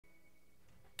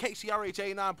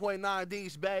KCRH 89.9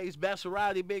 D's Bays, Best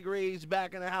Variety, Big Reid's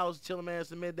back in the house, chilling, man.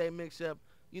 It's the midday mix-up.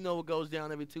 You know what goes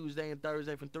down every Tuesday and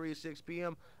Thursday from 3 to 6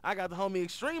 p.m. I got the homie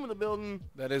Extreme in the building.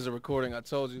 That is a recording. I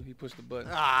told you. He pushed the button.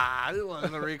 This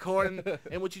wasn't a recording.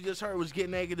 And what you just heard was Get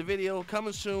Naked, the video,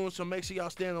 coming soon, so make sure y'all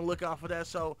stay on the lookout for that.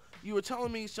 So you were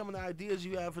telling me some of the ideas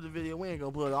you have for the video. We ain't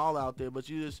going to put it all out there, but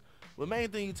the main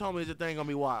thing you told me is the thing going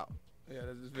to be wild. Yeah,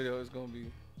 this video is going to be,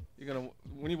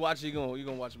 when you watch it, you're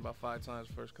gonna watch it about 5 times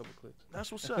first couple clicks.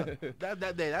 That's what's up.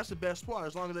 That's the best part.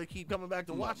 As long as they keep coming back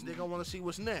to watch it, they're going to want to see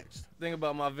what's next. The thing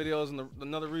about my videos, and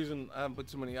another reason I haven't put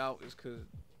too many out is because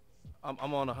I'm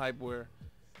on a hype where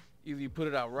either you put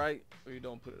it out right or you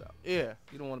don't put it out. Yeah.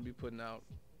 You don't want to be putting out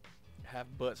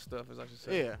half-butt stuff, as I should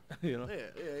say. Yeah. You know?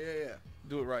 Yeah.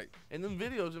 Do it right. And them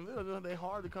videos, they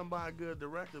hard to come by a good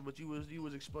director. But you was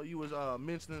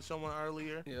mentioning someone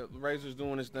earlier. Yeah, Razor's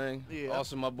doing his thing. Yeah.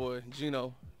 Also, my boy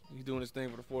Gino, he's doing his thing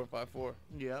for the 454.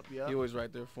 Yep. He always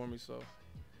right there for me, so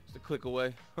it's a click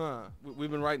away. Huh.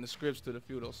 We've been writing the scripts to a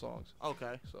few of those songs.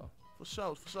 Okay. So. For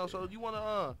sure. So you want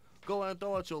to go ahead and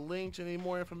throw out your links and any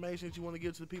more information that you want to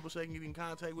give to the people so they can get in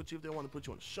contact with you if they want to put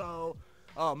you on the show.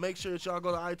 Make sure that y'all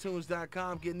go to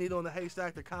iTunes.com, get Needle in the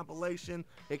Haystack, the compilation.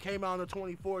 It came out on the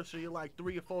 24th, so you're like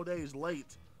 3 or 4 days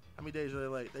late. How many days are they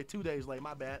late? They 2 days late,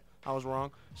 my bad. I was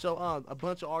wrong. So a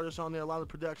bunch of artists on there, a lot of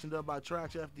production done by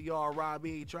Tracks FDR,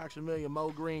 Robbie, Tracks A Million,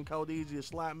 Mo Green, Code Easy, the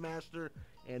Slap Master,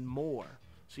 and more.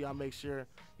 So y'all make sure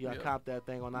y'all cop that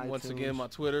thing on iTunes. Once again, my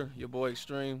Twitter, your boy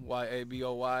Extreme,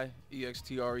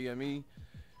 YABOYEXTREME,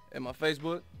 and my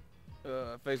Facebook,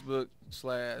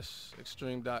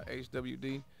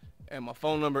 Facebook.com/extreme.hwd, and my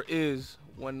phone number is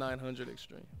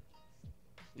 1-900-EXTREME.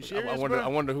 You serious, I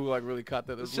wonder who really caught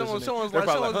that. Someone's like,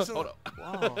 hold up.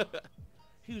 Wow.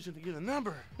 He was going to get a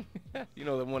number. You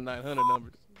know the 1-900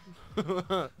 numbers.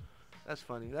 That's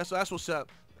funny. That's what's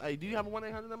up. Hey, do you have a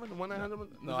 1-800 number? The 1-800 number?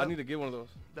 No, I need to get one of those.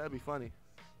 That'd be funny.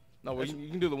 No, well, you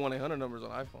can do the 1-800 numbers on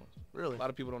iPhones. Really? A lot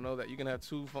of people don't know that. You can have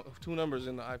two numbers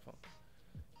in the iPhone.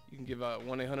 You can give out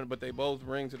 1-800, but they both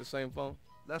ring to the same phone.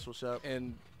 That's what's up.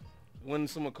 And when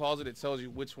someone calls it, it tells you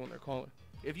which one they're calling.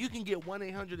 If you can get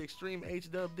 1-800-EXTREME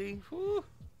HWD,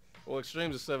 well,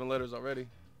 Extreme's is 7 letters already.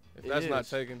 If that's not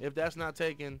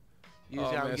taken,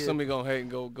 man, somebody gonna hate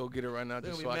and go get it right now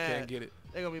just so I can't get it.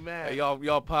 They're gonna be mad. Hey,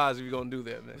 y'all positive you gonna do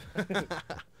that, man.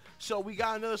 So we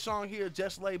got another song here,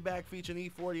 Just Lay Back, featuring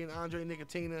E40 and Andre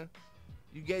Nicotina.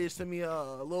 You gave this to me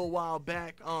a little while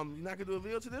back. You're not gonna do a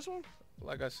video to this one?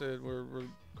 Like I said, we're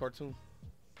cartoon.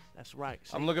 That's right.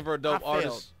 See, I'm looking for a dope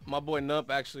artist. My boy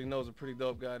Nump actually knows a pretty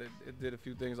dope guy that did a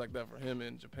few things like that for him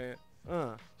in Japan.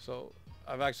 So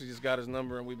I've actually just got his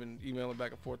number, and we've been emailing back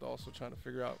and forth, also trying to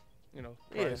figure out,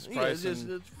 price. Just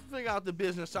figure out the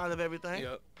business side of everything.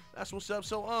 Yep. That's what's up.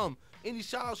 So any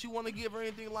shout outs you want to give or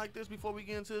anything like this before we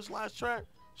get into this last track?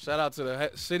 Shout out to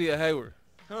the city of Hayward.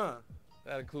 Huh.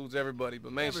 That includes everybody,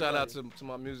 but shout out to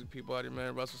my music people out here,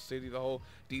 man. Russell City, the whole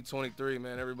D23,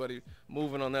 man. Everybody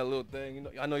moving on that little thing.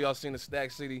 I know y'all seen the Stack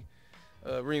City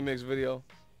remix video.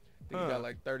 I think we got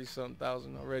like 30-something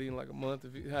thousand already in like a month.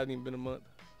 If it hadn't even been a month.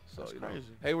 So that's crazy.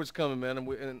 Hayward's coming, man.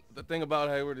 And the thing about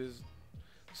Hayward is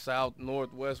South,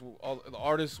 North, West. All the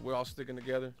artists, we're all sticking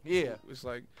together. Yeah. It's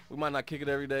like we might not kick it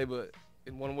every day, but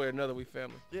in one way or another, we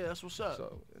family. Yeah, that's what's up.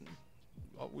 So.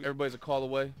 Everybody's a call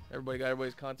away. Everybody got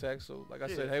everybody's contact. So, like I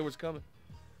said, Hayward's coming.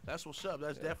 That's what's up.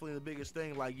 That's definitely the biggest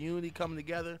thing. Like unity, coming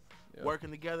together,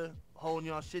 working together, holding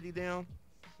y'all city down.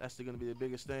 That's going to be the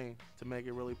biggest thing to make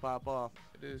it really pop off.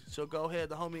 It is. So go ahead,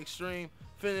 the homie Extreme.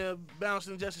 Finna bounce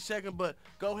in just a second, but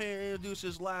go ahead and introduce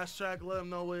this last track. Let them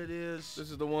know what it is.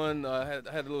 This is the one. I had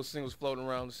the little singles floating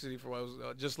around the city for a while. It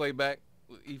was Just Lay Back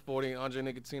with E40 and Andre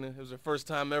Nicotina. It was their first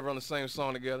time ever on the same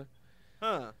song together.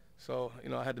 Huh. So,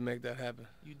 I had to make that happen.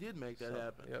 You did make that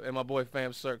happen. Yeah, and my boy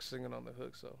Fam Cirque singing on the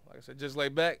hook. So, like I said, just lay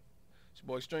back. It's your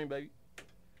boy Extreme, baby.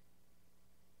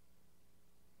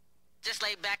 Just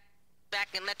lay back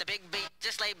and let the big beat.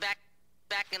 Just lay back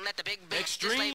and let the big beat. Extreme.